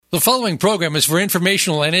The following program is for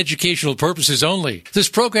informational and educational purposes only. This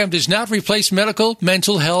program does not replace medical,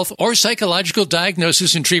 mental health, or psychological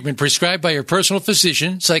diagnosis and treatment prescribed by your personal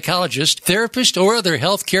physician, psychologist, therapist, or other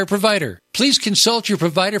health care provider. Please consult your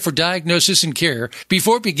provider for diagnosis and care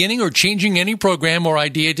before beginning or changing any program or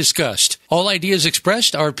idea discussed. All ideas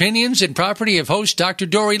expressed are opinions and property of host Dr.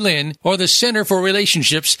 Dory Lynn or the Center for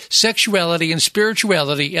Relationships, Sexuality, and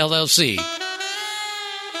Spirituality, LLC.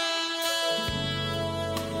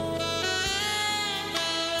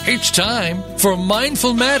 It's time for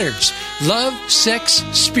Mindful Matters, Love, Sex,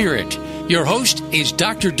 Spirit. Your host is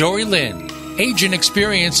Dr. Dory Lynn. Age and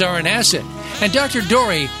experience are an asset, and Dr.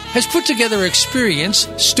 Dory has put together experience,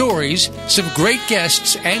 stories, some great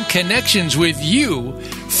guests, and connections with you,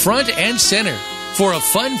 front and center, for a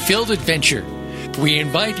fun-filled adventure. We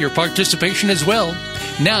invite your participation as well.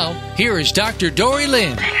 Now, here is Dr. Dory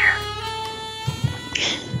Lynn.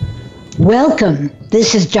 Welcome.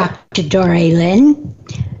 This is Dr. Dory Lynn,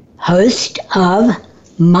 host of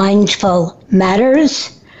Mindful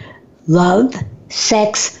Matters, Love,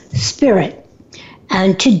 Sex, Spirit.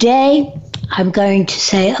 And today I'm going to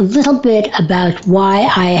say a little bit about why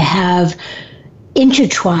I have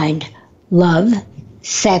intertwined love,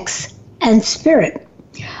 sex, and spirit.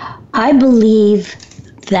 I believe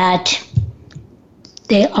that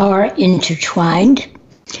they are intertwined,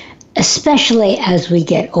 especially as we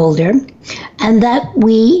get older, and that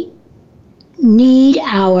we need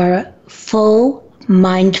our full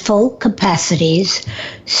mindful capacities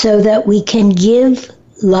so that we can give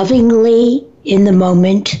lovingly in the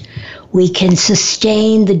moment, we can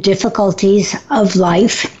sustain the difficulties of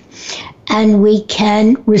life, and we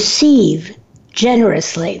can receive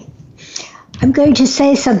generously. I'm going to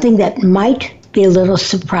say something that might be a little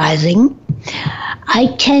surprising.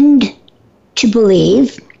 I tend to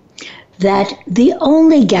believe that the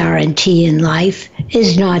only guarantee in life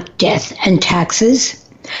is not death and taxes.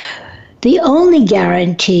 The only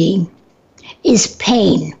guarantee is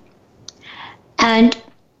pain. And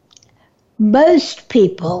most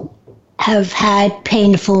people have had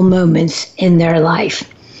painful moments in their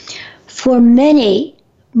life. For many,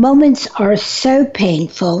 moments are so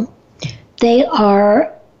painful, they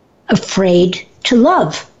are afraid to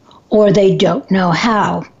love, or they don't know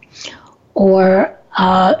how, or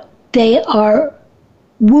they are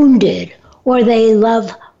wounded, or they love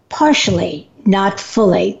partially, not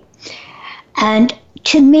fully. And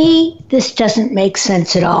to me, this doesn't make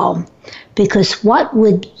sense at all, because what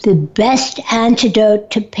would the best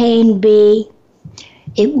antidote to pain be?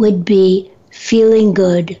 It would be feeling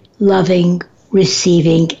good, loving,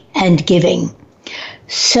 receiving, and giving.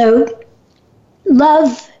 So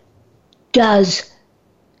love does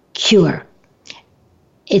cure.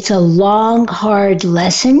 It's a long, hard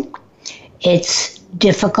lesson. It's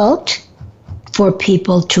difficult for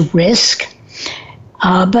people to risk,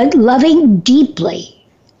 but loving deeply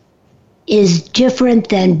is different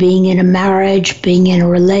than being in a marriage, being in a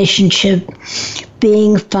relationship,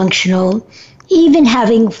 being functional, even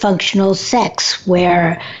having functional sex,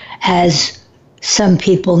 where, as some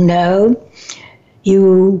people know,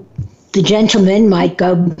 the gentleman might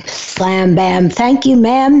go slam, bam, thank you,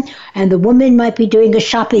 ma'am, and the woman might be doing a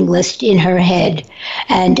shopping list in her head,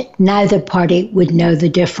 and neither party would know the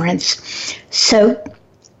difference. So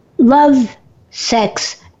love,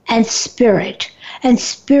 sex, and spirit. And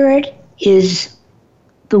spirit is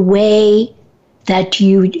the way that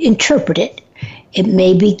you interpret it. It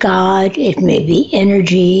may be God, it may be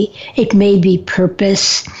energy, it may be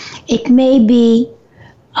purpose, it may be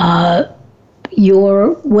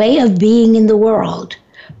your way of being in the world,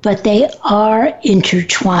 but they are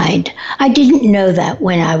intertwined. I didn't know that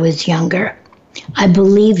when I was younger. I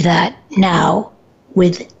believe that now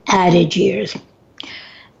with added years.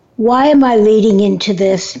 Why am I leading into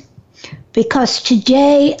this? Because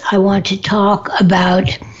today I want to talk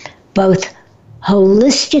about both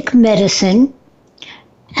holistic medicine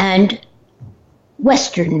and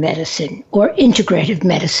Western medicine, or integrative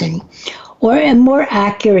medicine. Or a more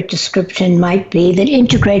accurate description might be that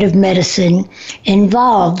integrative medicine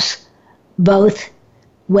involves both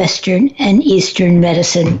Western and Eastern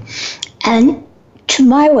medicine. And to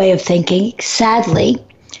my way of thinking, sadly,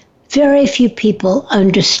 very few people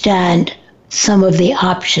understand some of the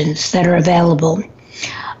options that are available.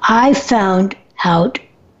 I found out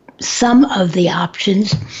some of the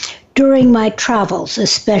options during my travels,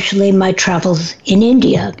 especially my travels in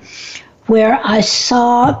India, where I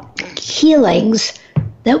saw healings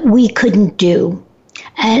that we couldn't do.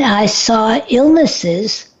 And I saw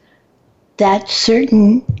illnesses that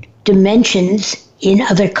certain dimensions in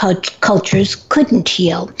other cultures couldn't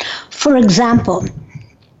heal. For example,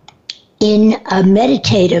 in a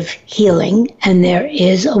meditative healing, and there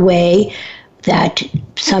is a way that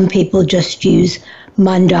some people just use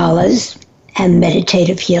mandalas and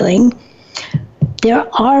meditative healing, there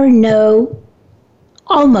are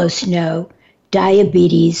almost no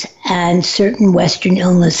diabetes and certain Western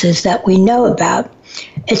illnesses that we know about.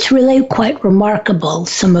 It's really quite remarkable,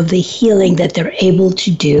 some of the healing that they're able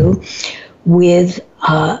to do with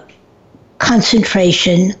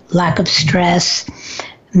concentration, lack of stress,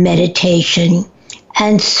 meditation,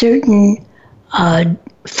 and certain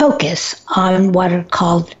focus on what are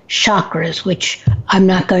called chakras, which I'm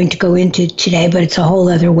not going to go into today, but it's a whole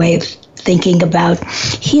other way of thinking about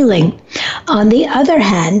healing. On the other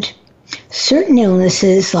hand, certain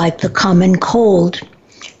illnesses like the common cold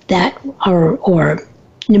or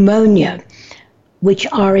pneumonia, which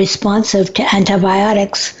are responsive to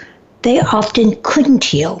antibiotics, they often couldn't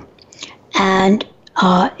heal. And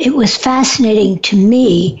it was fascinating to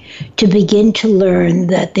me to begin to learn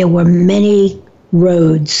that there were many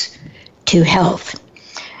roads to health.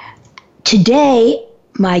 Today,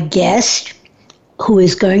 my guest, who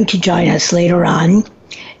is going to join us later on,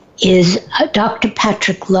 is Dr.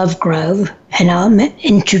 Patrick Lovegrove, and I'll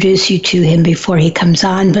introduce you to him before he comes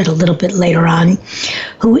on, but a little bit later on,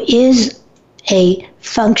 who is a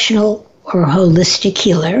functional or holistic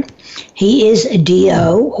healer. He is a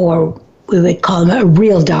DO, or we would call him a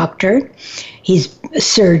real doctor. He's a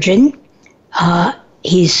surgeon.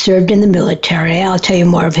 He's served in the military. I'll tell you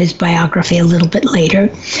more of his biography a little bit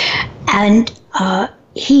later. And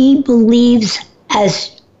he believes,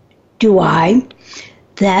 as do I,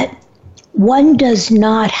 that one does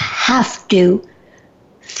not have to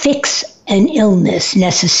fix an illness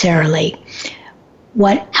necessarily.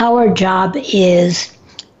 What our job is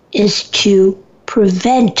to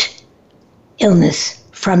prevent illness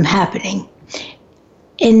from happening.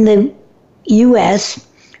 In the U.S.,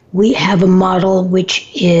 we have a model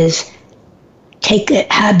which is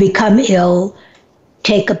become ill,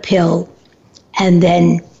 take a pill, and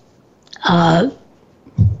then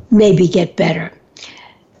maybe get better.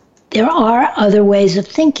 There are other ways of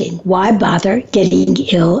thinking. Why bother getting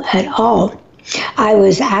ill at all? I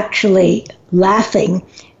was actually laughing.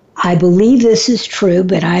 I believe this is true,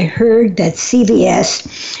 but I heard that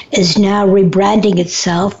CVS is now rebranding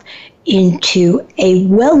itself into a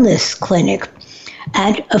wellness clinic.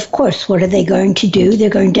 And of course, what are they going to do? They're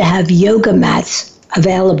going to have yoga mats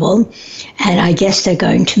available, and I guess they're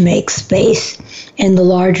going to make space in the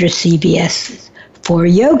larger CVS for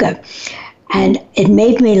yoga. And it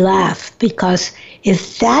made me laugh, because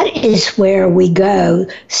if that is where we go,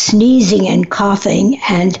 sneezing and coughing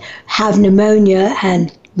and have pneumonia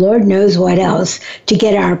and Lord knows what else to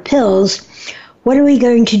get our pills, what are we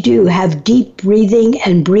going to do? Have deep breathing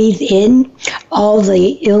and breathe in all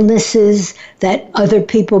the illnesses that other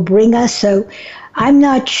people bring us? So I'm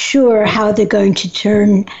not sure how they're going to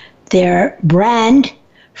turn their brand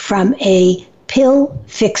from a pill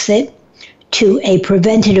fix-it to a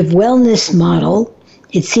preventative wellness model.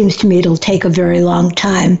 It seems to me it'll take a very long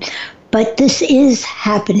time, but this is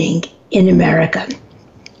happening in America.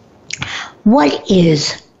 What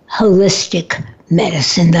is holistic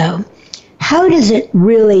medicine, though? How does it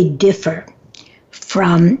really differ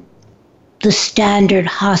from the standard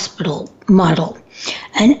hospital model?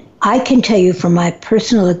 And I can tell you from my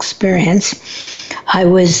personal experience, I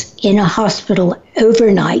was in a hospital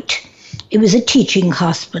overnight. It was a teaching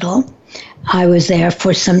hospital. I was there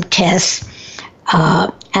for some tests,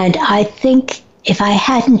 and I think if I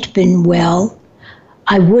hadn't been well,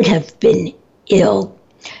 I would have been ill.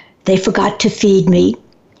 They forgot to feed me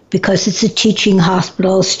because it's a teaching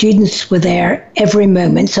hospital. Students were there every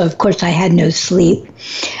moment, so of course I had no sleep.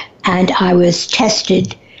 And I was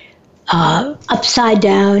tested upside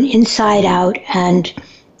down, inside out, and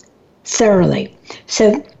thoroughly.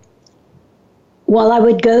 So while I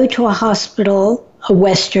would go to a hospital, a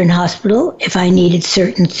Western hospital, if I needed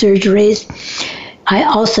certain surgeries, I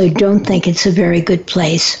also don't think it's a very good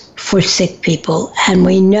place for sick people. And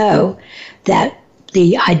we know that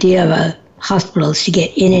the idea of a hospital is to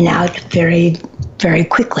get in and out very, very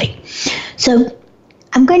quickly. So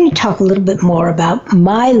I'm going to talk a little bit more about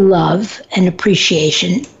my love and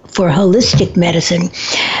appreciation for holistic medicine.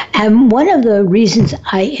 And one of the reasons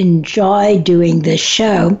I enjoy doing this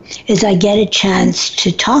show is I get a chance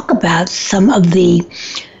to talk about some of the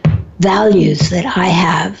values that I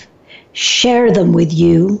have, share them with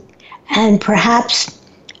you, and perhaps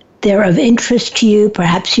they're of interest to you,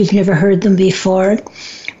 perhaps you've never heard them before,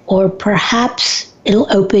 or perhaps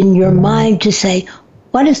it'll open your mind to say,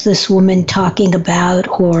 what is this woman talking about,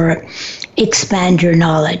 or expand your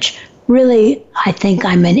knowledge. Really, I think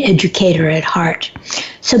I'm an educator at heart.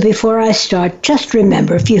 So before I start, just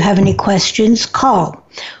remember, if you have any questions, call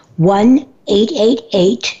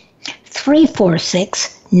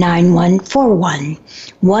 1-888-346-9141.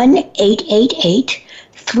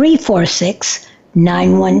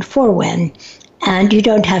 1-888-346-9141. And you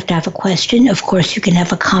don't have to have a question. Of course, you can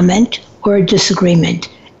have a comment or a disagreement.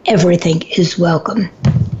 Everything is welcome.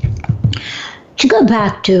 To go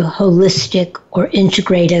back to holistic or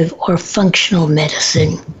integrative or functional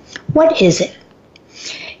medicine, what is it?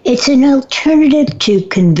 It's an alternative to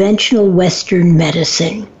conventional Western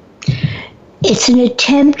medicine. It's an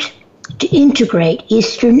attempt to integrate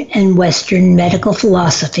Eastern and Western medical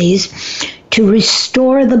philosophies to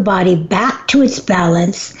restore the body back to its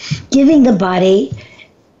balance, giving the body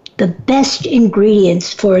the best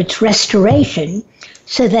ingredients for its restoration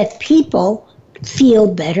so that people feel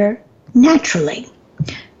better naturally.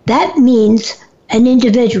 That means an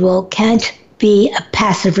individual can't be a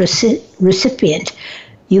passive recipient.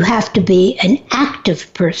 You have to be an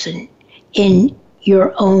active person in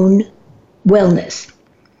your own wellness.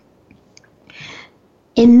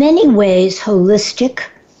 In many ways, holistic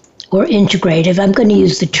or integrative, I'm going to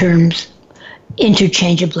use the terms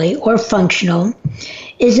interchangeably, or functional,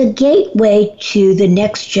 is a gateway to the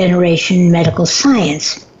next generation medical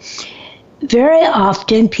science. Very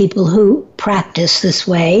often, people who practice this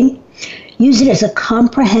way use it as a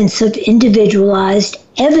comprehensive, individualized,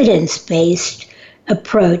 evidence-based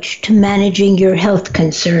approach to managing your health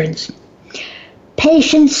concerns.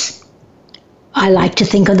 Patients, I like to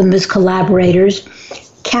think of them as collaborators,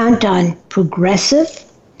 count on progressive,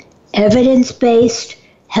 evidence-based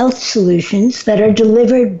health solutions that are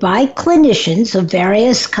delivered by clinicians of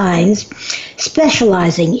various kinds,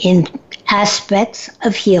 specializing in aspects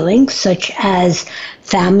of healing, such as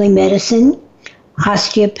family medicine,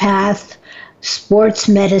 osteopath, sports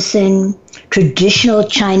medicine, traditional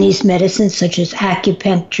Chinese medicine, such as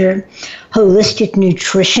acupuncture, holistic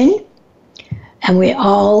nutrition, and we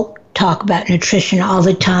all talk about nutrition all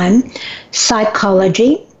the time,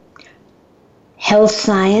 psychology, health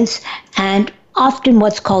science, and often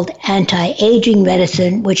what's called anti-aging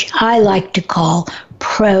medicine, which I like to call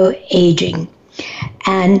pro-aging.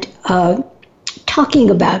 And talking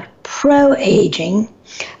about pro-aging,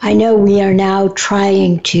 I know we are now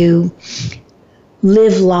trying to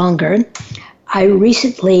live longer. I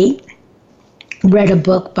recently read a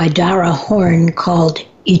book by Dara Horn called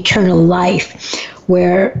Eternal Life,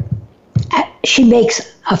 where she makes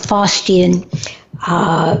a Faustian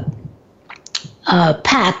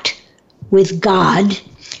pact with God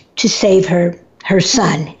to save her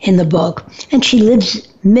son in the book. And she lives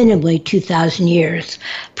minimally 2,000 years,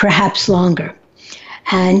 perhaps longer.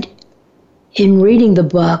 And in reading the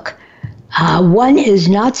book, one is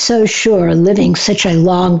not so sure living such a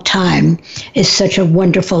long time is such a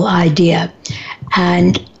wonderful idea.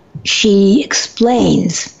 And she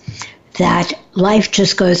explains that life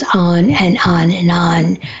just goes on and on and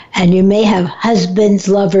on. And you may have husbands,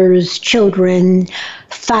 lovers, children,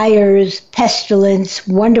 fires, pestilence,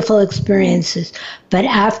 wonderful experiences. But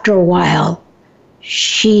after a while,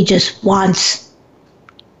 she just wants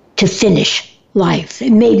to finish life.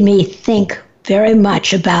 It made me think very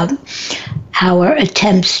much about our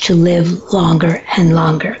attempts to live longer and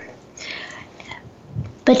longer.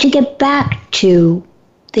 But to get back to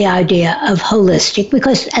the idea of holistic,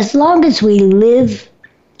 because as long as we live,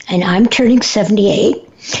 and I'm turning 78,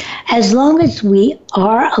 as long as we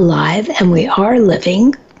are alive and we are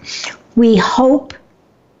living, we hope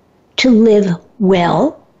to live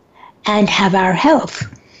well and have our health.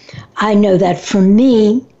 I know that for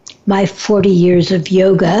me, my 40 years of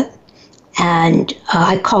yoga, and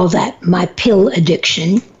I call that my pill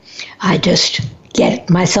addiction. I just get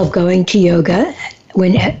myself going to yoga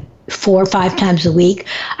 4 or 5 times a week.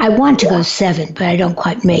 I want to go 7, but I don't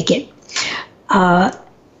quite make it.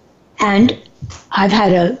 And I've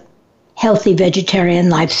had a healthy vegetarian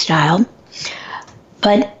lifestyle,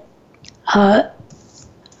 but I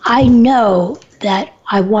know that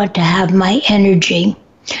I want to have my energy.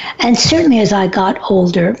 And certainly as I got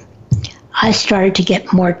older, I started to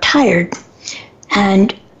get more tired.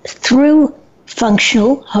 And through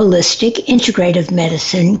functional, holistic, integrative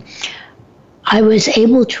medicine, I was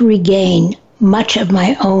able to regain much of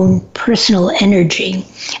my own personal energy.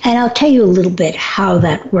 And I'll tell you a little bit how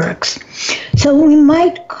that works. So we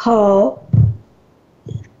might call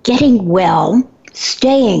getting well,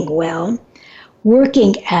 staying well,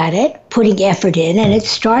 working at it, putting effort in, and it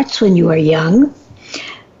starts when you are young.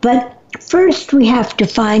 But first we have to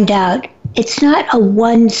find out it's not a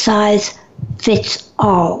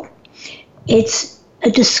one-size-fits-all. It's a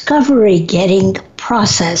discovery-getting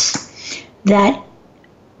process. that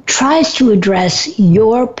tries to address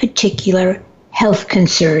your particular health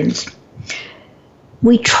concerns.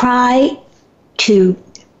 We try to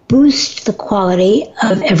boost the quality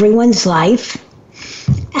of everyone's life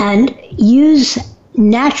and use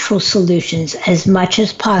natural solutions as much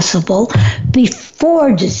as possible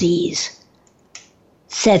before disease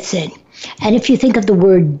sets in. And if you think of the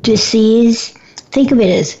word disease, think of it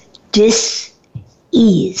as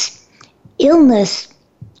dis-ease. Illness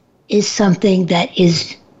is something that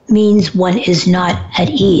means one is not at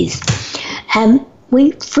ease. And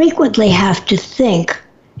we frequently have to think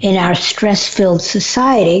in our stress-filled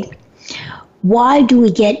society, why do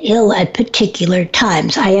we get ill at particular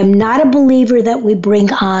times? I am not a believer that we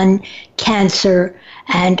bring on cancer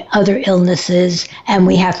and other illnesses and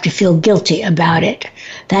we have to feel guilty about it.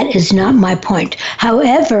 That is not my point.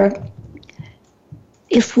 However,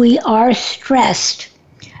 if we are stressed,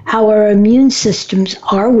 our immune systems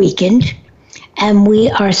are weakened and we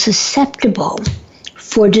are susceptible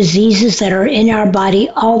for diseases that are in our body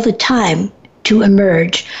all the time to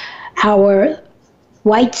emerge. Our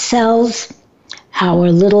white cells,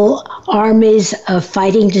 our little armies of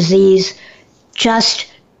fighting disease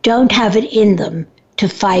just don't have it in them to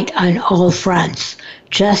fight on all fronts.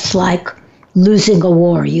 Just like losing a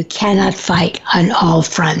war, you cannot fight on all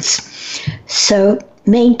fronts. So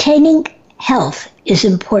maintaining health is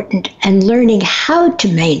important, and learning how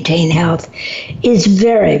to maintain health is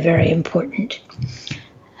very, very important.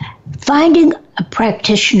 Finding a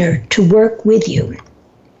practitioner to work with you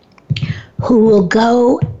who will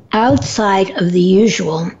go outside of the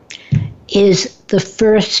usual is the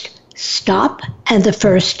first stop and the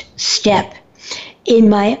first step. In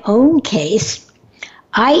my own case,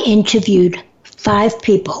 I interviewed 5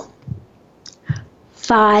 people.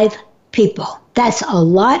 5 people. That's a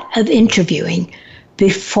lot of interviewing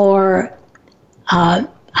before I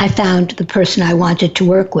found the person I wanted to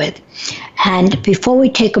work with. And before we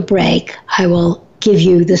take a break, I will give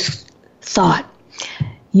you this thought.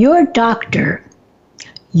 Your doctor,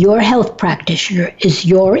 your health practitioner, is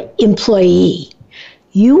your employee.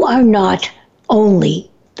 You are not only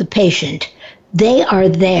the patient. They are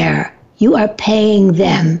there. You are paying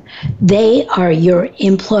them. They are your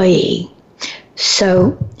employee.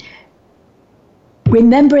 So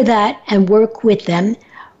remember that and work with them.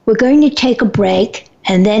 We're going to take a break,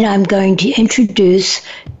 and then I'm going to introduce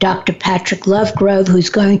Dr. Patrick Lovegrove, who's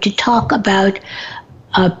going to talk about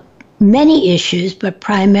many issues, but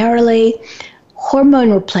primarily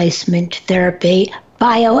hormone replacement therapy,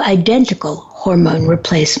 bioidentical hormone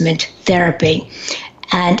replacement therapy,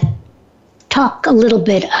 and talk a little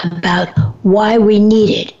bit about why we need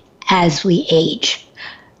it as we age.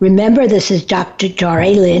 Remember, this is Dr.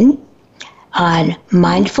 Dori Lynn on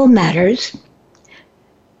Mindful Matters,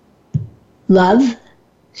 Love,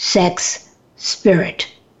 Sex, Spirit.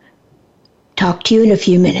 Talk to you in a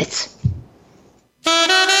few minutes.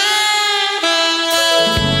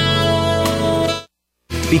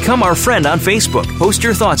 Become our friend on Facebook. Post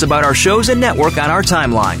your thoughts about our shows and network on our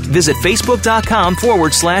timeline. Visit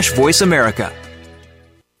facebook.com/Voice America.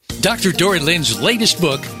 Dr. Dori Lynn's latest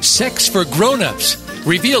book, Sex for Grown-Ups,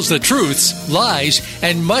 reveals the truths, lies,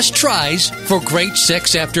 and must-tries for great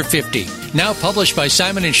sex after 50. Now published by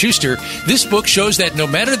Simon & Schuster, this book shows that no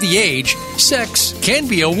matter the age, sex can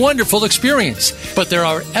be a wonderful experience, but there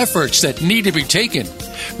are efforts that need to be taken.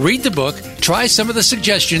 Read the book, try some of the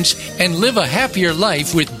suggestions, and live a happier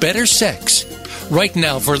life with better sex. Right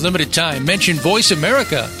now, for a limited time, mention Voice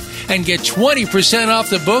America and get 20% off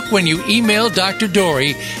the book when you email Dr.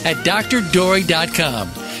 Dori at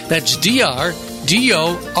drdori.com. That's DRDORREE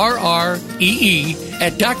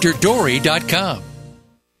at drdori.com.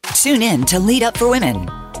 Tune in to Lead Up for Women.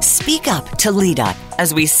 Speak up to lead up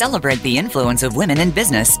as we celebrate the influence of women in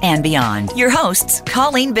business and beyond. Your hosts,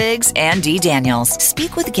 Colleen Biggs and Dee Daniels,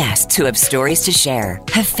 speak with guests who have stories to share,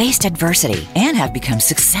 have faced adversity, and have become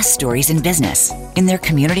success stories in business, in their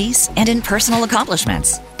communities, and in personal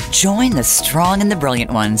accomplishments. Join the strong and the brilliant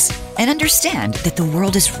ones and understand that the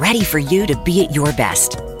world is ready for you to be at your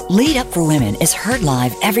best. Lead Up for Women is heard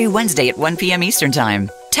live every Wednesday at 1 p.m. Eastern Time,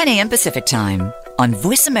 10 a.m. Pacific Time on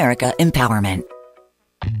Voice America Empowerment.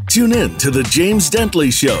 Tune in to The James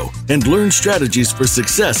Dentley Show and learn strategies for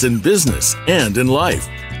success in business and in life.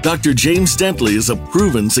 Dr. James Dentley is a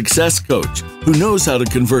proven success coach who knows how to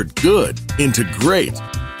convert good into great.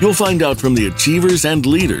 You'll find out from the achievers and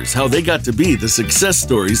leaders how they got to be the success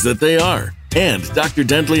stories that they are. And Dr.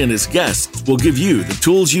 Dentley and his guests will give you the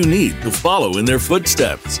tools you need to follow in their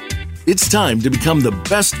footsteps. It's time to become the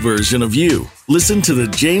best version of you. Listen to The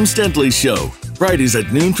James Dentley Show, Fridays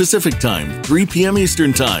at noon Pacific Time, 3 p.m.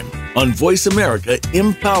 Eastern Time, on Voice America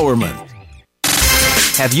Empowerment.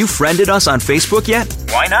 Have you friended us on Facebook yet?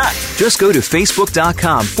 Why not? Just go to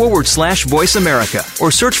facebook.com/Voice America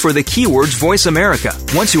or search for the keywords Voice America.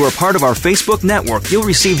 Once you are part of our Facebook network, you'll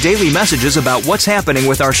receive daily messages about what's happening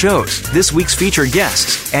with our shows, this week's featured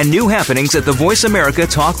guests, and new happenings at the Voice America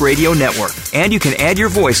Talk Radio Network. And you can add your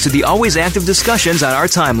voice to the always active discussions on our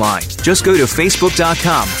timeline. Just go to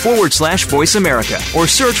facebook.com/Voice America or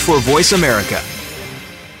search for Voice America.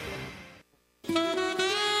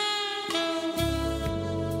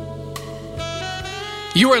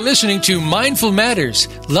 You are listening to Mindful Matters,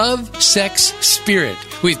 Love, Sex, Spirit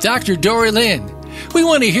with Dr. Dory Lynn. We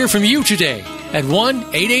want to hear from you today at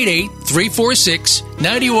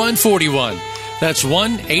 1-888-346-9141. That's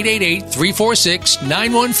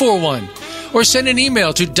 1-888-346-9141. Or send an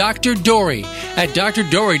email to Dr. Dory at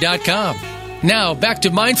drdory.com. Now, back to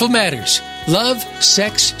Mindful Matters, Love,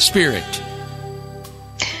 Sex, Spirit.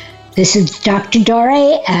 This is Dr.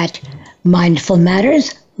 Dory at Mindful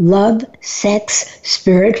Matters, Love, Sex,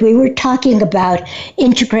 Spirit. We were talking about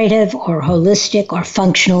integrative or holistic or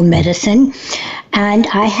functional medicine. And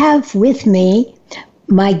I have with me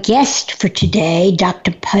my guest for today,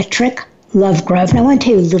 Dr. Patrick Lovegrove. And I want to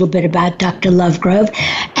tell you a little bit about Dr. Lovegrove.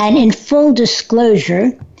 And in full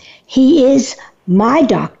disclosure, he is my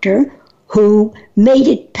doctor who made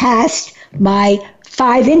it past my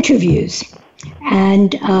 5 interviews.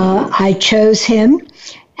 And I chose him,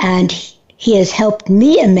 and he has helped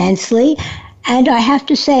me immensely, and I have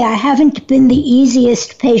to say I haven't been the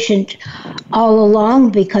easiest patient all along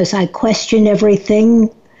because I question everything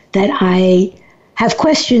that I have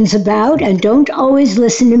questions about and don't always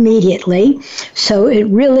listen immediately. So it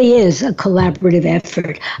really is a collaborative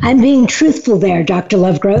effort. I'm being truthful there, Dr.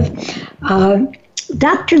 Lovegrove.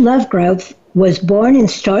 Dr. Lovegrove was born in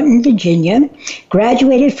Staunton, Virginia,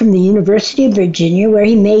 graduated from the University of Virginia, where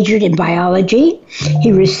he majored in biology.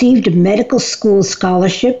 He received a medical school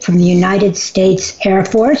scholarship from the United States Air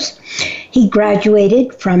Force. He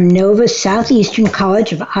graduated from Nova Southeastern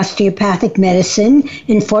College of Osteopathic Medicine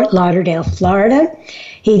in Fort Lauderdale, Florida.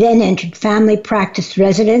 He then entered family practice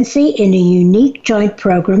residency in a unique joint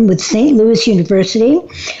program with St. Louis University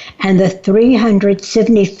and the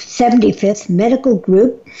 375th Medical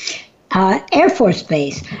Group Air Force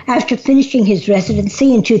Base. After finishing his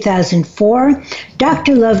residency in 2004,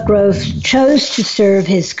 Dr. Lovegrove chose to serve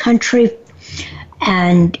his country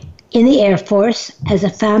and in the Air Force as a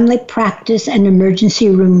family practice and emergency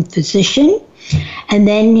room physician. And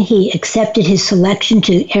then he accepted his selection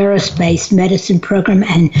to the Aerospace Medicine Program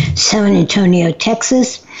in San Antonio,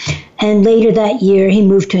 Texas. And later that year, he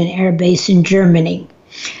moved to an air base in Germany.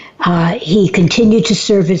 He continued to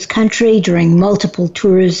serve his country during multiple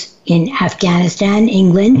tours in Afghanistan,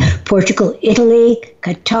 England, Portugal, Italy,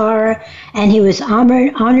 Qatar, and he was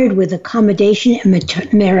honored with accommodation and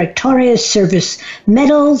meritorious service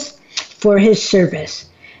medals for his service.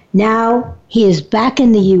 Now he is back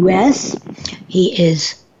in the U.S. He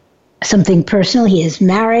is something personal. He is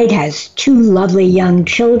married, has 2 lovely young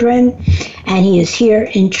children, and he is here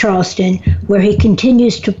in Charleston, where he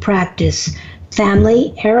continues to practice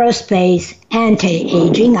family, aerospace,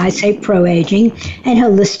 anti-aging, I say pro-aging, and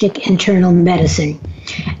holistic internal medicine.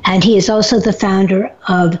 And he is also the founder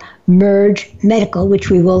of Merge Medical, which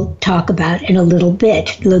we will talk about in a little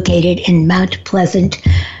bit, located in Mount Pleasant,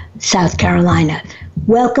 South Carolina.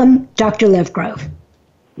 Welcome, Dr. Lovegrove.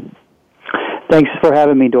 Thanks for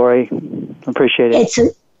having me, Dory. Appreciate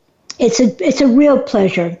it. It's a real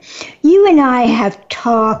pleasure. You and I have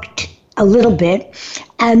talked a little bit,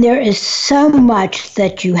 and there is so much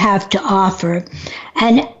that you have to offer,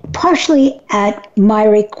 and partially at my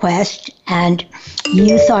request, and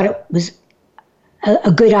you thought it was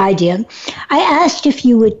a good idea, I asked if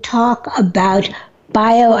you would talk about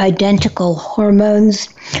bioidentical hormones,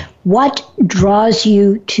 what draws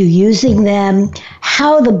you to using them,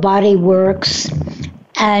 how the body works,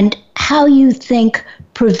 and how you think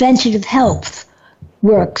preventative health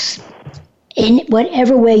works in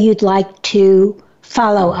whatever way you'd like to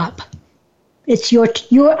follow up. It's you're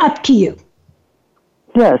up to you.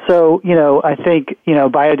 Yeah, so, I think,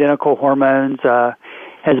 bioidentical hormones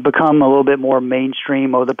has become a little bit more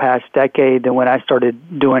mainstream over the past decade than when I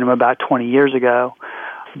started doing them about 20 years ago.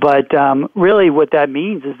 But really what that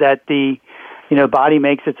means is that the body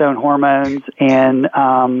makes its own hormones, and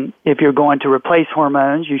if you're going to replace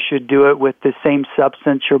hormones, you should do it with the same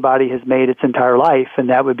substance your body has made its entire life, and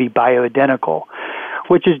that would be bioidentical,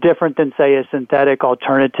 which is different than, say, a synthetic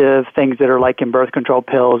alternative, things that are like in birth control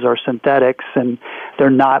pills or synthetics, and they're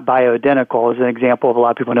not bioidentical, as an example of a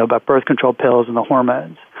lot of people know about birth control pills and the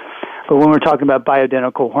hormones. But when we're talking about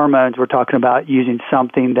bioidentical hormones, we're talking about using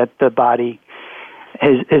something that the body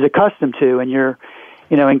is accustomed to, and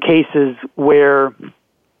in cases where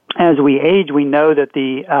as we age, we know that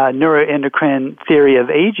the neuroendocrine theory of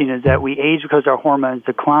aging is that we age because our hormones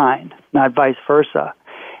decline, not vice versa.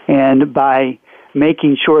 And by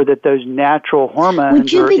making sure that those natural hormones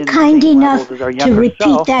would you be kind enough to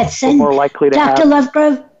repeat that sentence, more likely to Dr.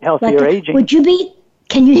 Lovegrove? Healthier aging.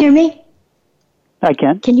 Can you hear me? I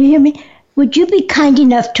can. Can you hear me? Would you be kind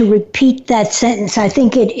enough to repeat that sentence? I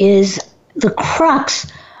think it is the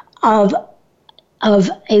crux of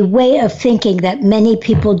a way of thinking that many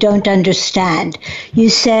people don't understand. You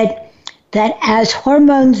said that as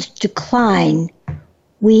hormones decline,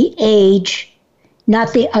 we age,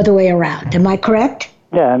 not the other way around. Am I correct?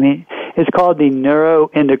 Yeah, I mean, it's called the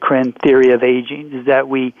neuroendocrine theory of aging, is that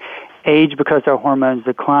we age because our hormones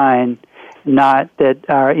decline, not that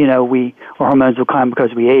our hormones decline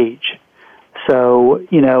because we age. So,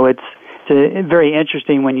 it's very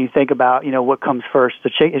interesting when you think about, what comes first.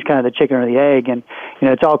 It's kind of the chicken or the egg, and,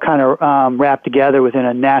 it's all kind of wrapped together within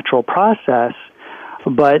a natural process.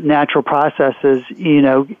 But natural processes,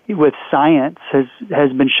 with science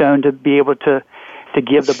has been shown to be able to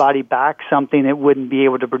give the body back something it wouldn't be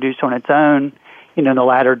able to produce on its own, in the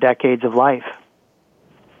latter decades of life.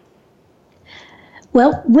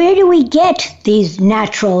 Well, where do we get these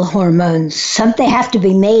natural hormones? They have to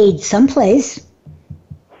be made someplace.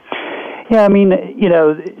 Yeah, I mean,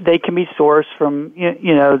 they can be sourced from,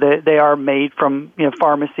 they are made from,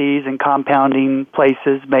 pharmacies and compounding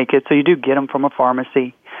places make it. So you do get them from a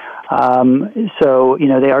pharmacy. So,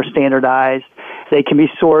 they are standardized. They can be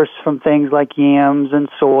sourced from things like yams and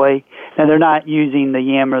soy. Now, they're not using the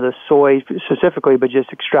yam or the soy specifically, but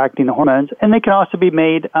just extracting the hormones. And they can also be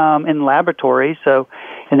made in laboratories. So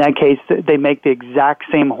in that case, they make the exact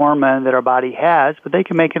same hormone that our body has, but they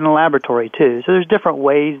can make it in a laboratory too. So there's different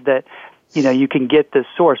ways that, you can get this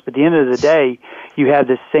source. But at the end of the day, you have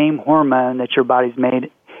the same hormone that your body's made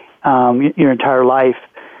your entire life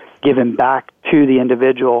given back to the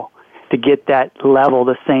individual to get that level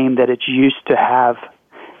the same that it's used to have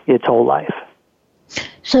its whole life.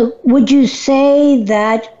 So would you say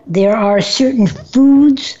that there are certain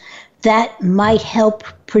foods that might help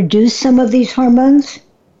produce some of these hormones?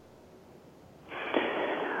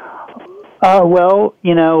 Well,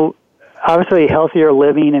 obviously healthier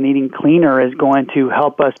living and eating cleaner is going to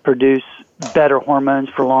help us produce better hormones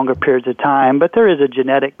for longer periods of time, but there is a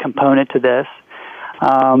genetic component to this.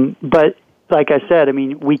 But like I said, I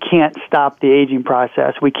mean, we can't stop the aging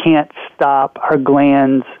process. We can't stop our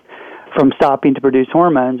glands from stopping to produce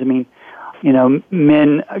hormones. I mean,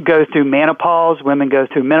 men go through menopause, women go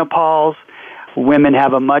through menopause. Women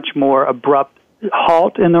have a much more abrupt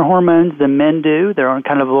halt in their hormones than men do. They're on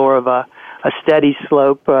kind of more of a steady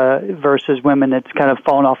slope versus women that's kind of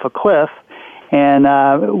fallen off a cliff. And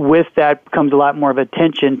with that comes a lot more of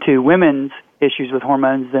attention to women's issues with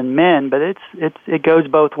hormones than men, but it goes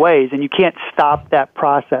both ways, and you can't stop that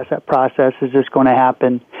process. That process is just going to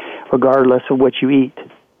happen regardless of what you eat.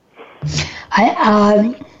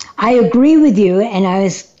 I agree with you, and I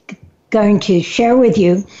was going to share with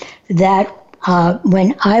you that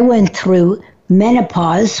when I went through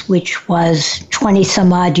menopause, which was 20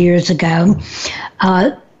 some odd years ago,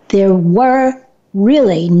 there were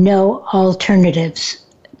really no alternatives.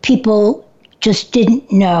 People just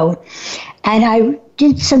didn't know. And I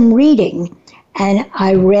did some reading, and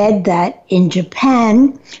I read that in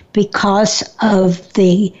Japan, because of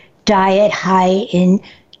the diet high in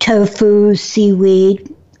tofu,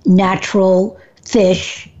 seaweed, natural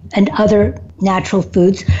fish, and other natural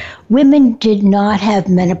foods, women did not have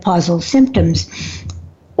menopausal symptoms,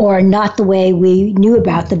 or not the way we knew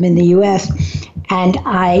about them in the U.S. And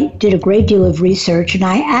I did a great deal of research, and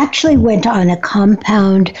I actually went on a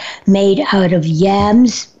compound made out of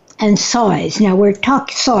yams and soy. Now we're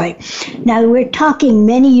talking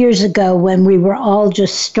many years ago when we were all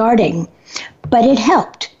just starting, but it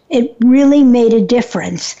helped. It really made a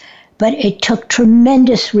difference, but it took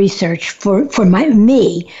tremendous research for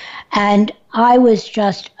me, and I was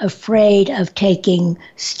just afraid of taking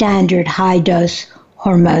standard high-dose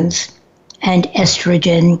hormones and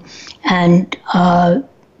estrogen, and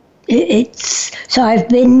so I've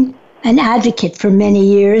been an advocate for many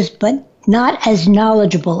years, but not as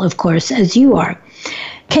knowledgeable, of course, as you are.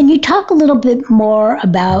 Can you talk a little bit more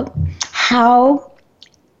about how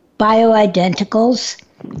bioidenticals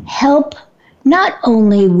help not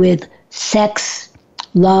only with sex,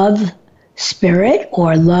 love, spirit,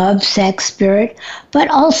 or love, sex, spirit, but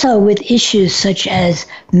also with issues such as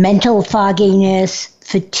mental fogginess,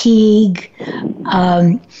 fatigue,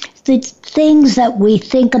 the things that we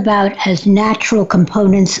think about as natural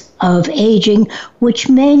components of aging, which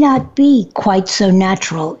may not be quite so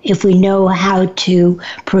natural if we know how to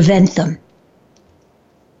prevent them?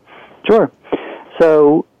 Sure.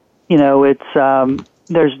 So, it's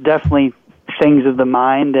there's definitely things of the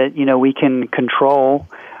mind that, we can control,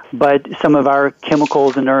 but some of our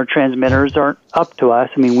chemicals and neurotransmitters aren't up to us.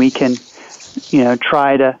 I mean, we can,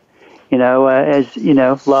 try to,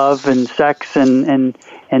 love and sex and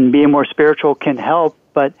being more spiritual can help,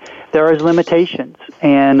 but there is limitations.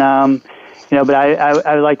 And, but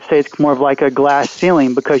I would like to say it's more of like a glass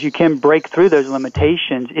ceiling, because you can break through those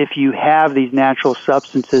limitations if you have these natural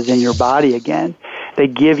substances in your body again. They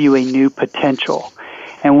give you a new potential.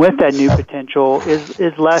 And with that new potential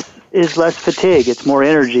is less fatigue. It's more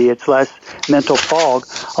energy. It's less mental fog.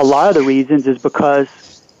 A lot of the reasons is because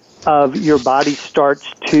of your body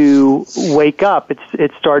starts to wake up.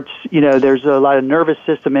 It starts, there's a lot of nervous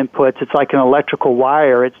system inputs. It's like an electrical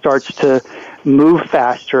wire. It starts to move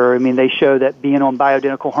faster. I mean, they show that being on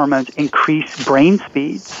bioidentical hormones increase brain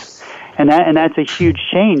speeds. And that's a huge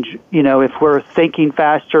change. If we're thinking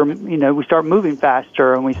faster, we start moving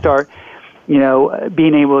faster, and we start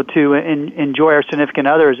being able to enjoy our significant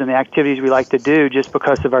others and the activities we like to do just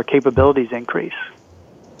because of our capabilities increase.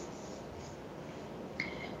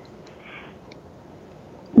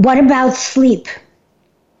 What about sleep?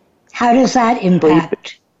 How does that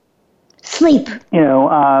impact sleep?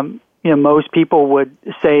 Most people would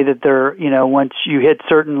say that they're, once you hit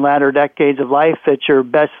certain latter decades of life, that your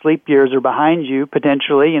best sleep years are behind you,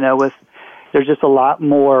 potentially, there's just a lot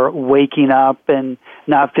more waking up and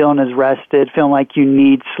not feeling as rested, feeling like you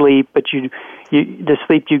need sleep, but the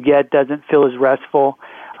sleep you get doesn't feel as restful.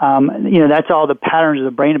 That's all the patterns of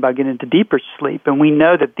the brain about getting into deeper sleep. And we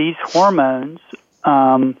know that these hormones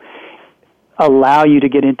allow you to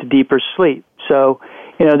get into deeper sleep. So,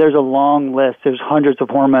 there's a long list. There's hundreds of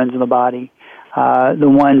hormones in the body. The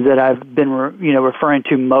ones that I've been, referring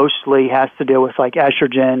to mostly has to deal with like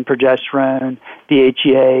estrogen, progesterone,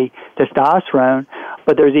 DHEA, testosterone.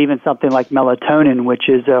 But there's even something like melatonin, which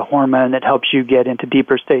is a hormone that helps you get into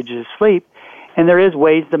deeper stages of sleep. And there is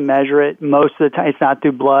ways to measure it. Most of the time, it's not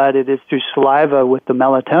through blood. It is through saliva with the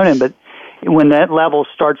melatonin. But when that level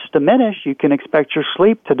starts to diminish, you can expect your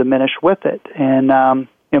sleep to diminish with it. And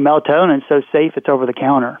melatonin is so safe, it's over the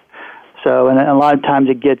counter. So, and a lot of times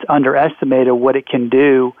it gets underestimated what it can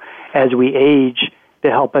do as we age to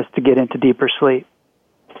help us to get into deeper sleep.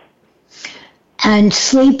 And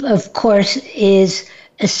sleep, of course, is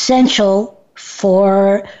essential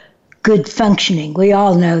for good functioning. We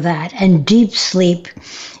all know that. And deep sleep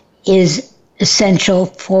is essential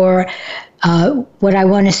for what I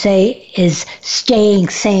want to say is staying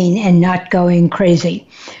sane and not going crazy.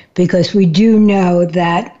 Because we do know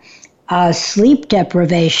that sleep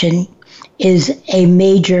deprivation is a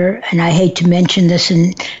major, and I hate to mention this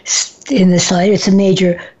in the slide, it's a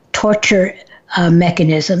major torture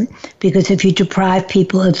mechanism, because if you deprive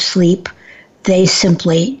people of sleep, they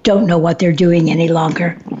simply don't know what they're doing any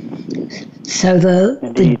longer. So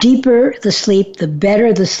the deeper the sleep, the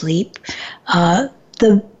better the sleep,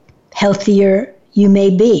 the healthier you may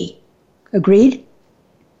be. Agreed?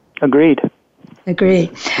 Agreed.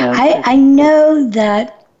 Yeah. I know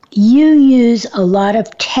that you use a lot of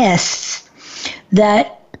tests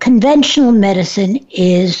that conventional medicine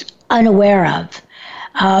is unaware of.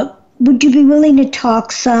 Would you be willing to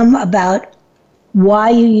talk some about why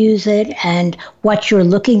you use it and what you're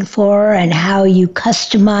looking for and how you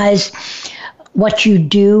customize what you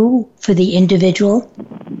do for the individual?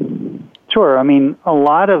 Sure. I mean, a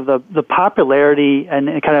lot of the popularity and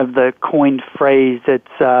kind of the coined phrase that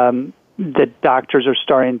doctors are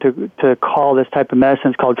starting to call this type of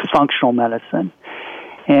medicine is called functional medicine.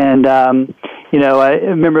 And, I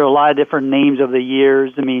remember a lot of different names over the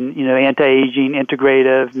years. I mean, anti-aging,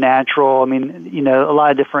 integrative, natural. I mean, a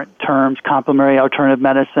lot of different terms, complementary, alternative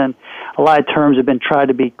medicine. A lot of terms have been tried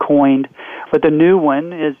to be coined. But the new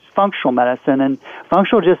one is functional medicine. And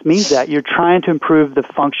functional just means that you're trying to improve the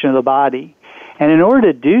function of the body. And in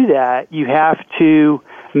order to do that, you have to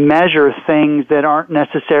measure things that aren't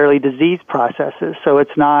necessarily disease processes. So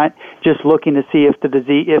it's not just looking to see if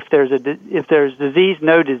there's disease,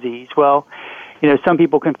 no disease. Well, some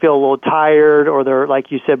people can feel a little tired, or they're,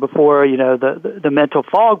 like you said before, the mental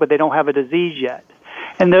fog, but they don't have a disease yet.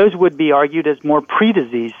 And those would be argued as more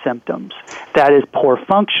pre-disease symptoms. That is poor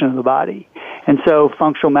function of the body. And so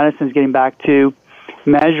functional medicine is getting back to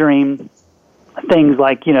measuring things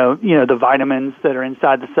like, the vitamins that are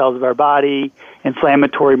inside the cells of our body,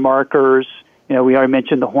 inflammatory markers, we already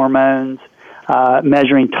mentioned the hormones,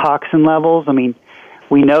 measuring toxin levels. I mean,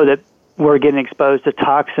 we know that we're getting exposed to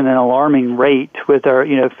toxin at an alarming rate with our,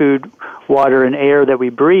 food, water, and air that we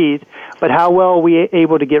breathe. But how well are we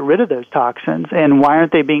able to get rid of those toxins? And why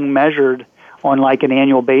aren't they being measured on like an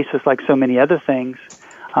annual basis like so many other things?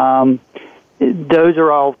 Those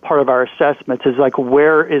are all part of our assessments, is like,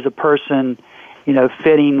 where is a person,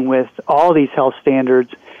 fitting with all these health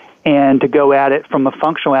standards, and to go at it from a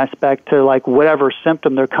functional aspect to like whatever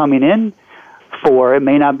symptom they're coming in for. It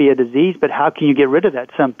may not be a disease, but how can you get rid of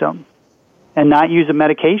that symptom and not use a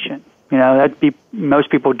medication?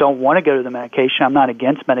 Most people don't want to go to the medication. I'm not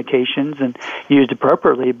against medications and used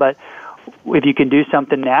appropriately, but if you can do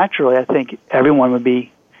something naturally, I think everyone would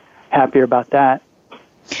be happier about that.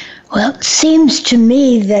 Well, it seems to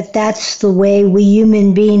me that that's the way we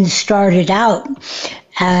human beings started out.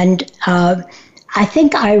 And I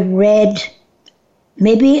think I read,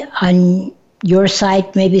 maybe on your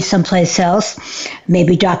site, maybe someplace else,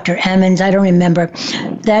 maybe Dr. Emmons, I don't remember,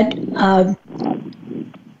 that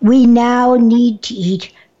we now need to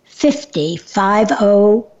eat 50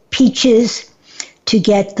 peaches to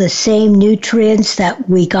get the same nutrients that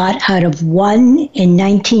we got out of one in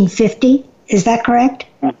 1950. Is that correct?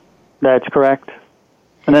 That's correct.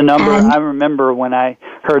 And the number, I remember when I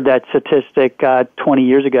heard that statistic 20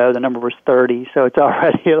 years ago, the number was 30, so it's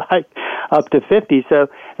already like up to 50. So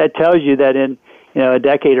that tells you that in a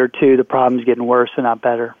decade or two, the problem's getting worse and not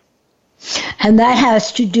better. And that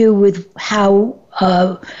has to do with how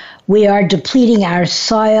we are depleting our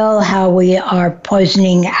soil, how we are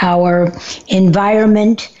poisoning our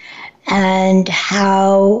environment, and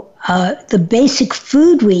how the basic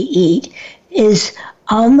food we eat is,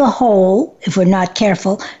 on the whole, if we're not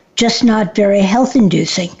careful, just not very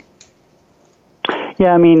health-inducing.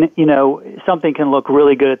 Yeah, I mean, something can look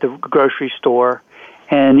really good at the grocery store,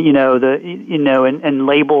 and and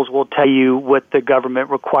labels will tell you what the government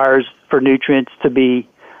requires for nutrients to be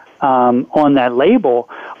on that label.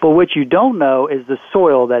 But what you don't know is the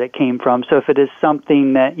soil that it came from. So if it is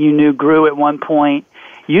something that you knew grew at one point,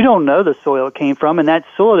 you don't know the soil it came from, and that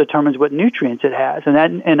soil determines what nutrients it has.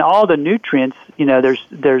 And all the nutrients,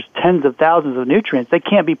 there's tens of thousands of nutrients. They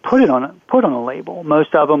can't be put on a label.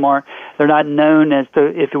 Most of them they're not known as to,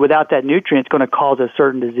 if without that nutrient, it's going to cause a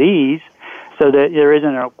certain disease. So that there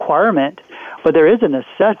isn't a requirement, but there is a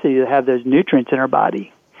necessity to have those nutrients in our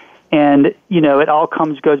body. And, it all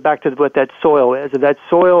goes back to what that soil is. If that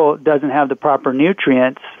soil doesn't have the proper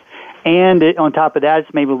nutrients, and on top of that,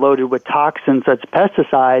 it's maybe loaded with toxins, such as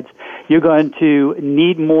pesticides, you're going to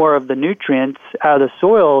need more of the nutrients out of the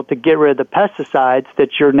soil to get rid of the pesticides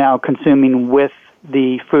that you're now consuming with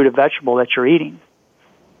the fruit or vegetable that you're eating.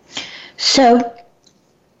 So,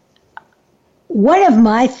 one of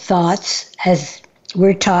my thoughts as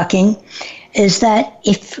we're talking is that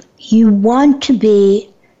if you want to be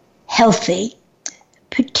healthy,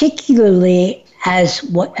 particularly as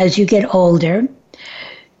you get older,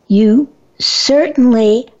 you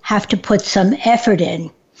certainly have to put some effort in.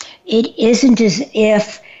 It isn't as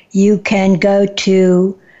if you can go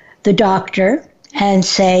to the doctor and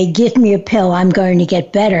say, give me a pill, I'm going to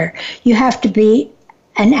get better. You have to be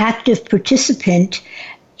an active participant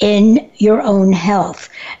in your own health.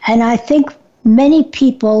 And I think many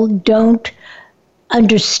people don't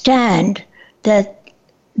understand that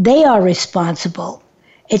they are responsible.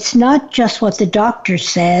 It's not just what the doctor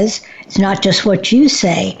says, it's not just what you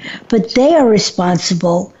say, but they are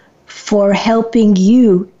responsible for helping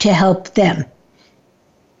you to help them.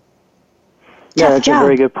 Yeah, that's a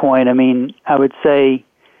very good point. I mean, I would say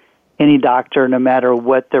any doctor, no matter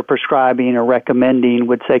what they're prescribing or recommending,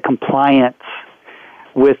 would say compliance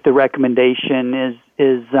with the recommendation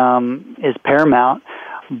is paramount.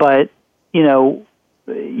 But you're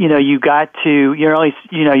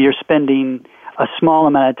spending a small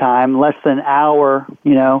amount of time, less than an hour.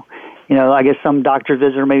 I guess some doctor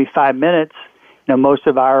visits are maybe 5 minutes. Most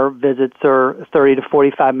of our visits are 30 to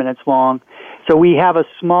 45 minutes long. So we have a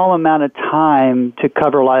small amount of time to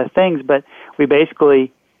cover a lot of things, but we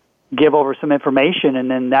basically give over some information, and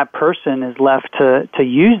then that person is left to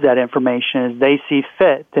use that information as they see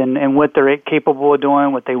fit, and what they're capable of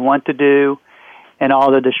doing, what they want to do, and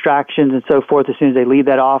all the distractions and so forth as soon as they leave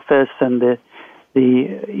that office, and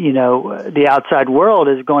the outside world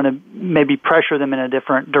is going to maybe pressure them in a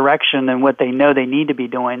different direction than what they know they need to be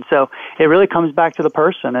doing. So it really comes back to the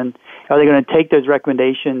person, and are they going to take those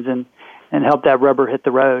recommendations and help that rubber hit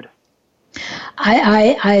the road?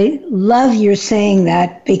 I love your saying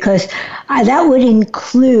that, because that would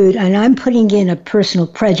include, and I'm putting in a personal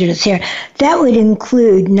prejudice here, that would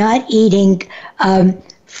include not eating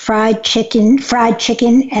fried chicken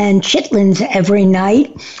and chitlins every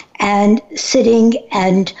night, and sitting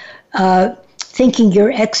and thinking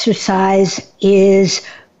your exercise is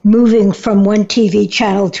moving from one TV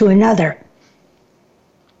channel to another.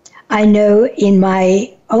 I know in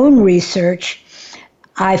my own research,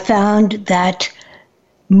 I found that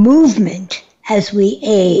movement as we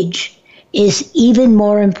age is even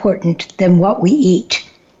more important than what we eat.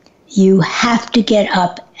 You have to get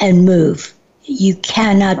up and move. You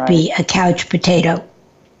cannot be a couch potato.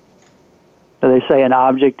 So they say an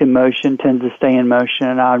object in motion tends to stay in motion,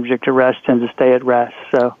 an object at rest tends to stay at rest.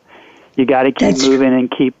 So you got to keep moving and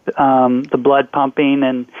keep the blood pumping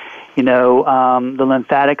and, the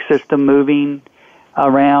lymphatic system moving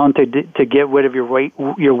around to get rid of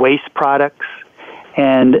your waste products.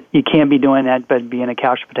 And you can't be doing that by being a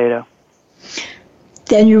couch potato.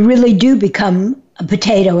 Then you really do become a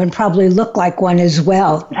potato and probably look like one as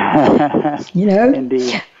well.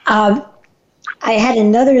 Indeed. I had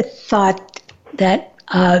another thought that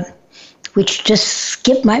which just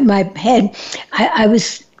skipped my head. I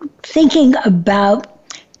was thinking about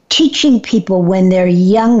teaching people when they're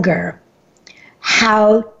younger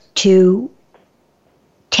how to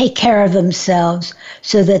take care of themselves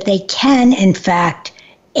so that they can, in fact,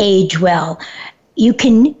 age well. You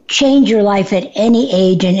can change your life at any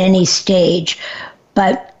age and any stage,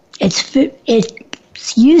 but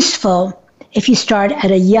it's useful if you start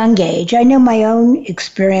at a young age. I know my own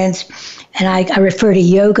experience, and I refer to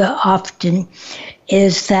yoga often,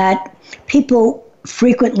 is that people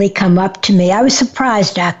frequently come up to me. I was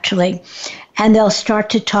surprised, actually, and they'll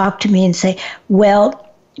start to talk to me and say, well,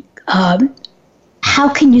 how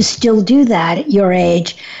can you still do that at your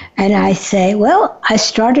age? And I say, well, I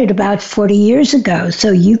started about 40 years ago,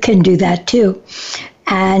 so you can do that too.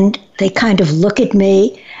 And they kind of look at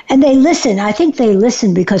me and they listen. I think they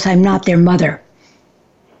listen because I'm not their mother.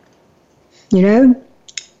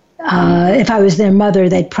 If I was their mother,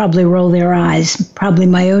 they'd probably roll their eyes. Probably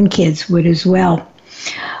my own kids would as well.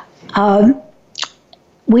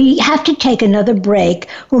 We have to take another break.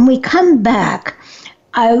 When we come back,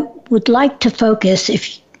 I would like to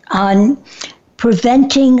focus on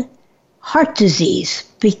preventing heart disease,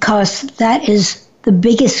 because that is the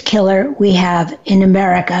biggest killer we have in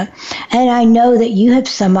America. And I know that you have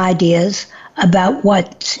some ideas about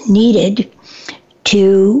what's needed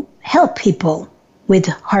to help people with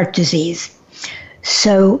heart disease.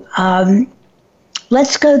 So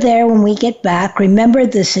let's go there when we get back. Remember,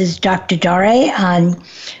 this is Dr. Dare on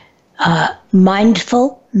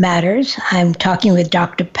Mindful Matters. I'm talking with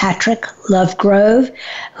Dr. Patrick Lovegrove,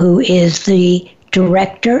 who is the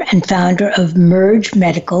director and founder of Merge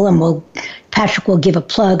Medical, and Patrick will give a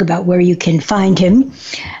plug about where you can find him.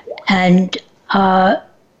 And I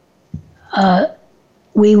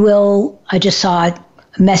just saw a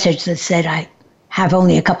message that said I have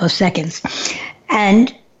only a couple of seconds.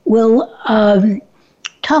 And we'll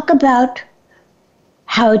talk about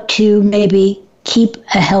how to maybe keep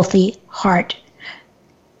a healthy heart.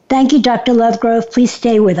 Thank you, Dr. Lovegrove. Please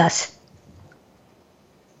stay with us.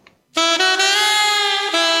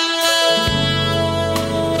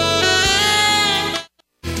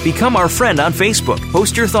 Become our friend on Facebook.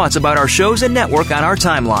 Post your thoughts about our shows and network on our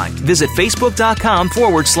timeline. Visit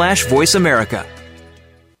facebook.com/Voice America.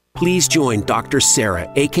 Please join Dr.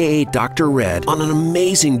 Sarah, a.k.a. Dr. Red, on an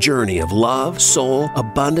amazing journey of love, soul,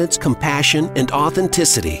 abundance, compassion, and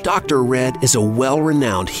authenticity. Dr. Red is a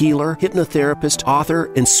well-renowned healer, hypnotherapist,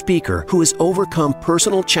 author, and speaker who has overcome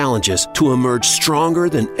personal challenges to emerge stronger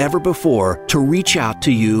than ever before, to reach out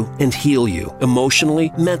to you and heal you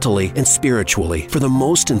emotionally, mentally, and spiritually for the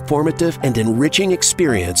most informative and enriching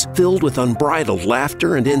experience filled with unbridled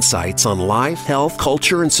laughter and insights on life, health,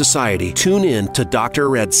 culture, and society. Tune in to Dr.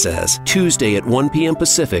 Red Says, Tuesday at 1 p.m.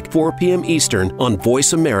 Pacific, 4 p.m. Eastern on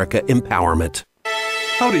Voice America Empowerment.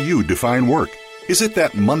 How do you define work? Is it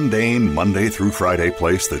that mundane Monday through Friday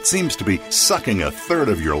place that seems to be sucking a third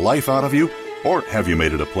of your life out of you? Or have you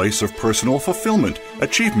made it a place of personal fulfillment,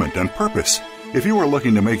 achievement, and purpose? If you are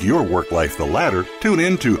looking to make your work life the latter, tune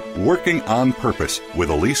in to Working on Purpose with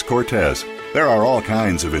Elise Cortez. There are all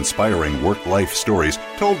kinds of inspiring work-life stories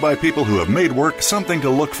told by people who have made work something to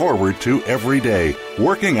look forward to every day.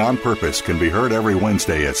 Working on Purpose can be heard every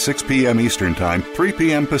Wednesday at 6 p.m. Eastern Time, 3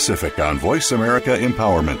 p.m. Pacific on Voice America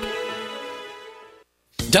Empowerment.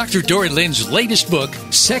 Dr. Dory Lynn's latest book,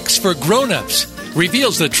 Sex for Grown-Ups,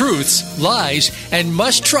 reveals the truths, lies, and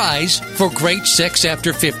must-tries for great sex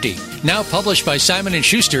after 50. Now published by Simon &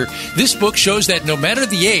 Schuster, this book shows that no matter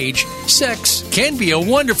the age, sex can be a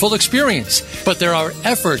wonderful experience, but there are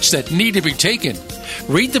efforts that need to be taken.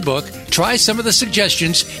 Read the book, try some of the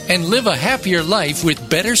suggestions, and live a happier life with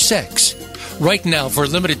better sex. Right now, for a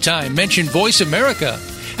limited time, mention Voice America,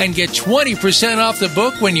 and get 20% off the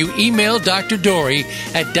book when you email Dr. Dorrie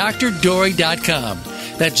at drdorrie.com.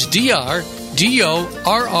 That's DRDORREE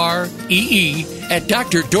at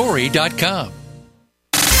drdorrie.com.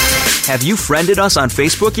 Have you friended us on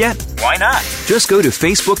Facebook yet? Why not? Just go to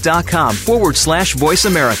facebook.com/Voice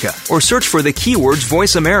America or search for the keywords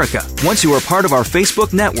Voice America. Once you are part of our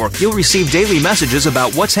Facebook network, you'll receive daily messages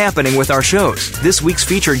about what's happening with our shows, this week's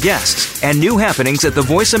featured guests, and new happenings at the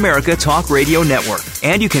Voice America Talk Radio Network.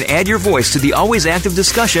 And you can add your voice to the always active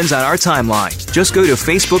discussions on our timeline. Just go to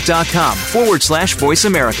facebook.com/Voice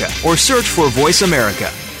America or search for Voice America.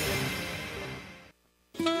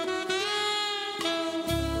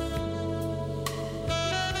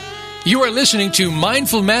 You are listening to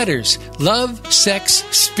Mindful Matters, Love, Sex,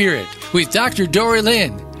 Spirit with Dr. Dorrie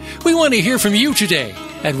Lynn. We want to hear from you today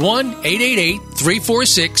at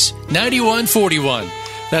 1-888-346-9141.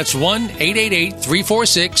 That's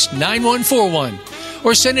 1-888-346-9141.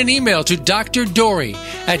 Or send an email to Dr. Dorrie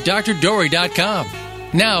at drdorrie.com.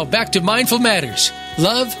 Now, back to Mindful Matters,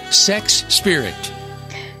 Love, Sex, Spirit.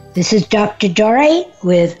 This is Dr. Dorrie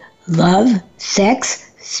with Love, Sex,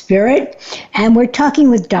 Spirit, and we're talking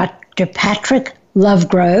with Dr. Patrick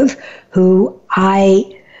Lovegrove, who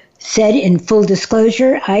I said in full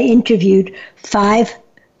disclosure, I interviewed 5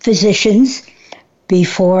 physicians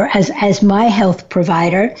before, as my health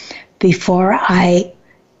provider, before I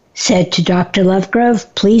said to Dr. Lovegrove,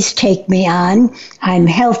 please take me on. I'm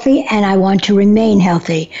healthy and I want to remain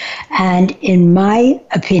healthy. And in my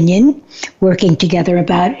opinion, working together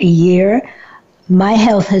about a year, my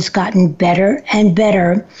health has gotten better and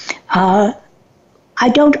better. I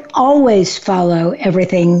don't always follow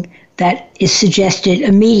everything that is suggested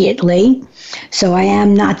immediately, so I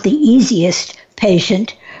am not the easiest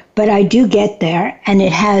patient, but I do get there, and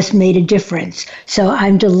it has made a difference. So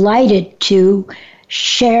I'm delighted to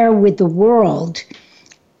share with the world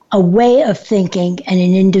a way of thinking and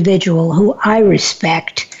an individual who I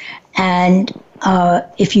respect. And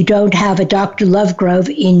if you don't have a Dr. Lovegrove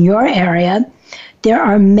in your area, there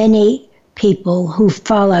are many people who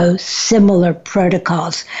follow similar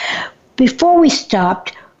protocols. Before we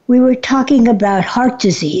stopped, we were talking about heart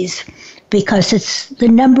disease because it's the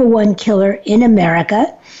number one killer in America.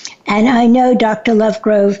 And I know, Dr.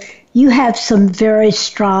 Lovegrove, you have some very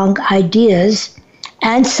strong ideas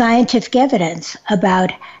and scientific evidence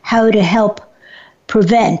about how to help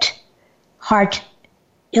prevent heart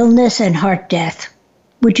illness and heart death.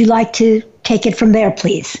 Would you like to take it from there,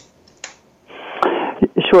 please?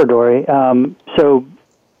 Sure, Dorrie.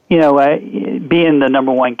 Being the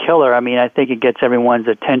number one killer, I think it gets everyone's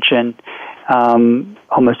attention.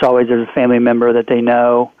 Almost always there's a family member that they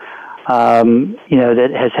know,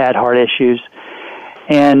 that has had heart issues.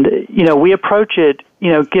 And, we approach it,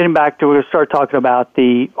 getting back to, we'll start talking about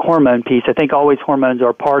the hormone piece. I think always hormones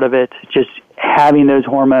are part of it. Just having those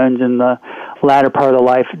hormones in the latter part of the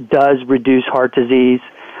life does reduce heart disease.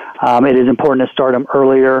 It is important to start them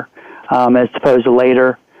earlier as opposed to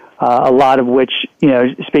later. A lot of which,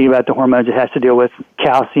 speaking about the hormones, it has to deal with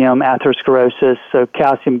calcium, atherosclerosis. So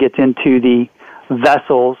calcium gets into the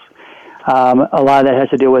vessels. A lot of that has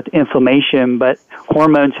to deal with inflammation, but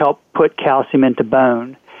hormones help put calcium into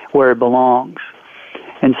bone where it belongs.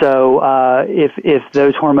 And so if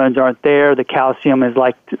those hormones aren't there, the calcium is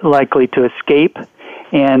likely to escape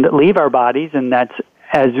and leave our bodies, and that's,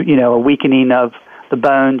 as a weakening of the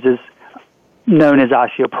bones is known as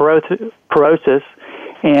osteoporosis.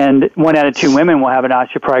 And 1 out of 2 women will have an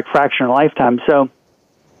osteoporotic fracture in a lifetime. So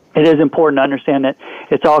it is important to understand that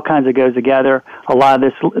it's all kinds of goes together. A lot of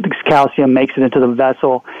this calcium makes it into the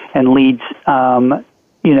vessel and leads, to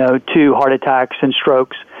heart attacks and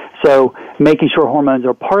strokes. So making sure hormones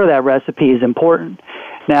are part of that recipe is important.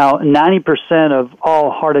 Now, 90% of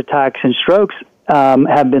all heart attacks and strokes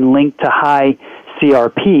have been linked to high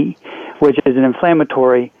CRP, which is an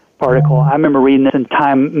inflammatory particle. I remember reading this in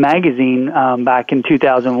Time magazine back in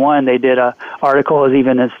 2001. They did an article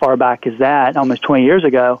even as far back as that, almost 20 years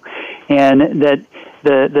ago, and that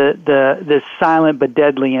the silent but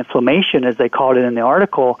deadly inflammation, as they called it in the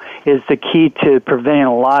article, is the key to preventing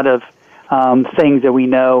a lot of things that we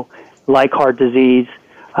know, like heart disease,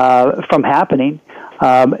 from happening.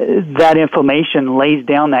 That inflammation lays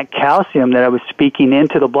down that calcium that I was speaking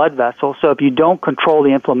into the blood vessel. So if you don't control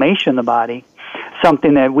the inflammation in the body,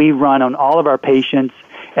 something that we run on all of our patients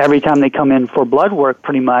every time they come in for blood work,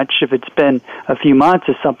 pretty much, if it's been a few months,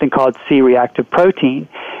 is something called C-reactive protein.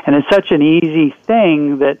 And it's such an easy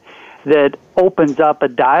thing that opens up a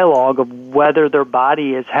dialogue of whether their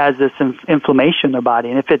body has this inflammation in their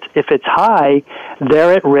body. And if it's high,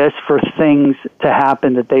 they're at risk for things to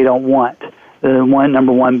happen that they don't want.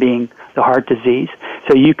 Number one being the heart disease. So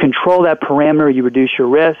So you control that parameter, you reduce your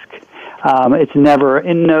risk. There's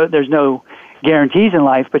no guarantees in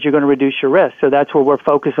life, but you're going to reduce your risk. So that's what we're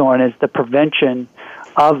focused on, is the prevention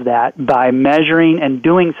of that by measuring and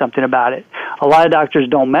doing something about it. A lot of doctors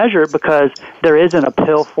don't measure it because there isn't a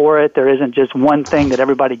pill for it. There isn't just one thing that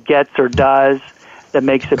everybody gets or does that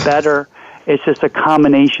makes it better. It's just a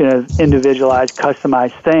combination of individualized,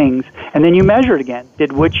 customized things. And then you measure it again.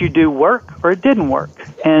 Did what you do work or it didn't work?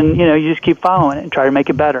 And, you just keep following it and try to make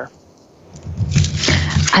it better.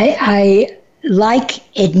 I like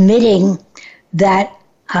admitting that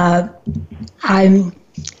I'm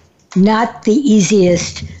not the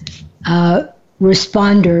easiest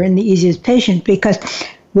responder and the easiest patient, because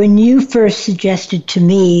when you first suggested to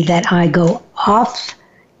me that I go off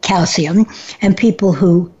calcium, and people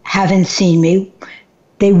who haven't seen me,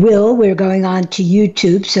 they will. We're going on to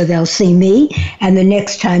YouTube, so they'll see me, and the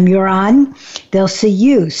next time you're on, they'll see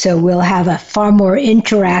you. So we'll have a far more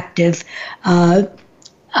interactive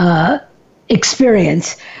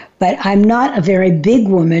experience. But I'm not a very big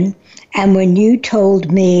woman, and when you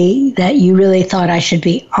told me that you really thought I should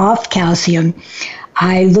be off calcium,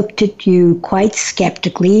 I looked at you quite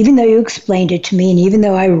skeptically, even though you explained it to me and even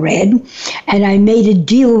though I read, and I made a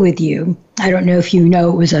deal with you. I don't know if you know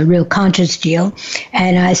it was a real conscious deal.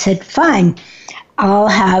 And I said, fine, I'll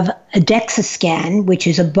have a DEXA scan, which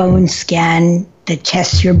is a bone scan that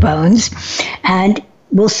tests your bones, and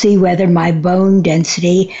we'll see whether my bone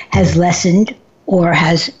density has lessened or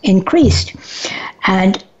has increased.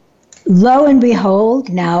 And lo and behold,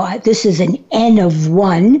 now this is an N of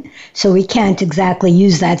 1, so we can't exactly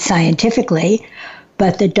use that scientifically,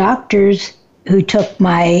 but the doctors who took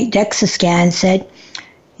my DEXA scan said,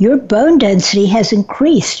 your bone density has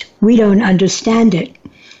increased. We don't understand it.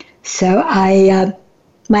 So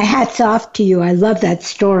my hat's off to you. I love that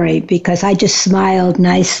story because I just smiled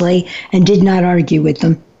nicely and did not argue with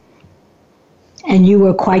them. And you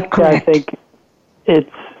were quite correct. Yeah, I think it's,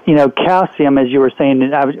 calcium, as you were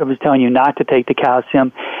saying, I was telling you not to take the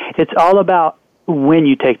calcium. It's all about when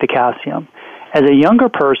you take the calcium. As a younger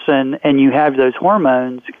person and you have those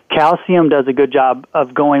hormones, calcium does a good job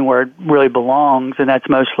of going where it really belongs, and that's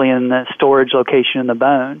mostly in the storage location in the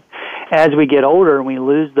bone. As we get older and we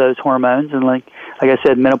lose those hormones, and like I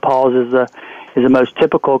said, menopause is the most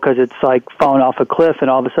typical because it's like falling off a cliff, and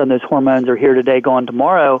all of a sudden those hormones are here today, gone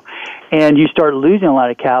tomorrow, and you start losing a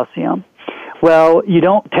lot of calcium. Well, you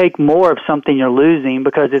don't take more of something you're losing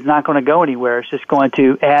because it's not going to go anywhere. It's just going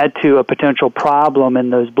to add to a potential problem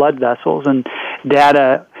in those blood vessels. And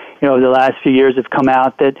data, the last few years have come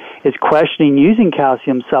out that is questioning using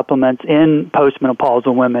calcium supplements in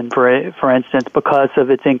postmenopausal women, for instance, because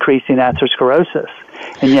of its increasing atherosclerosis.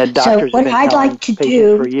 And yet doctors so what I'd like to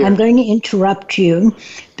do, I'm going to interrupt you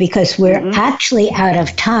because we're actually out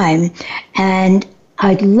of time, and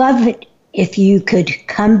I'd love it if you could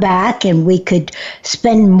come back and we could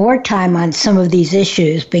spend more time on some of these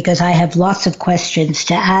issues, because I have lots of questions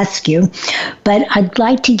to ask you. But I'd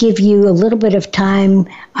like to give you a little bit of time.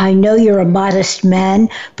 I know you're a modest man,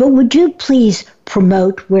 but would you please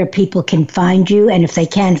promote where people can find you, and if they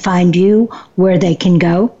can't find you, where they can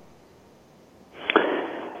go?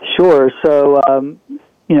 Sure. So,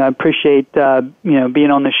 I appreciate, being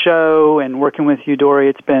on the show and working with you, Dory.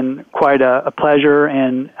 It's been quite a pleasure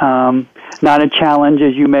and not a challenge,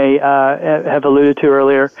 as you may have alluded to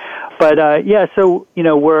earlier. But,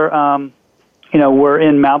 we're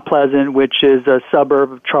in Mount Pleasant, which is a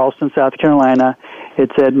suburb of Charleston, South Carolina.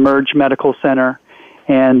 It's at Merge Medical Center,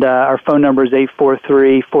 and our phone number is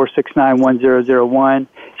 843-469-1001.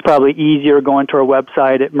 It's probably easier going to our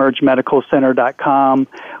website at mergemedicalcenter.com,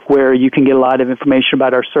 where you can get a lot of information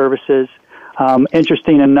about our services.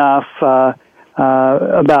 Interesting enough, about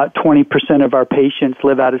 20% of our patients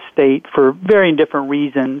live out of state for very different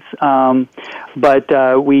reasons,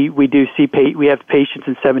 but we do see we have patients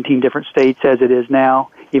in 17 different states as it is now,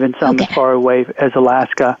 even some as far away as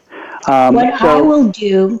Alaska. What I will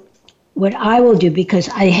do, because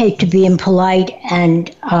I hate to be impolite and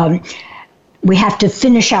we have to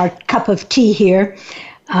finish our cup of tea here.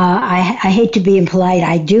 I hate to be impolite.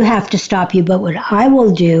 I do have to stop you, but what I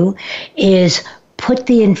will do is put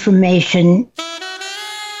the information.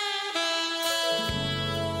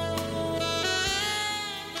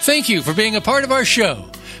 Thank you for being a part of our show.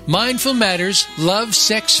 Mindful Matters, Love,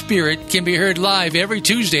 Sex, Spirit can be heard live every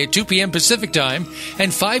Tuesday at 2 p.m. Pacific Time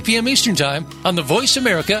and 5 p.m. Eastern Time on the Voice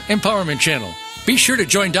America Empowerment Channel. Be sure to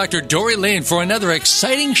join Dr. Dory Lane for another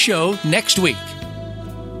exciting show next week.